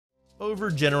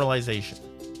Overgeneralization.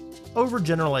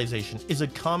 Overgeneralization is a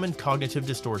common cognitive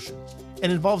distortion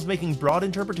and involves making broad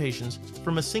interpretations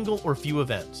from a single or few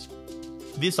events.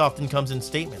 This often comes in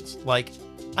statements like,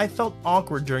 "I felt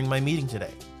awkward during my meeting today."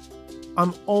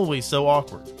 "I'm always so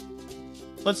awkward."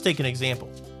 Let's take an example.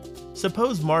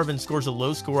 Suppose Marvin scores a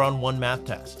low score on one math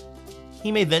test.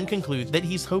 He may then conclude that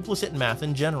he's hopeless at math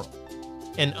in general,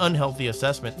 an unhealthy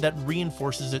assessment that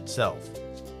reinforces itself.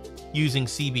 Using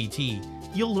CBT,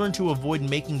 you'll learn to avoid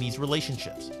making these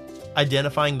relationships,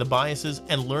 identifying the biases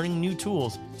and learning new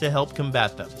tools to help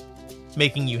combat them,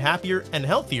 making you happier and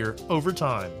healthier over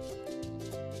time.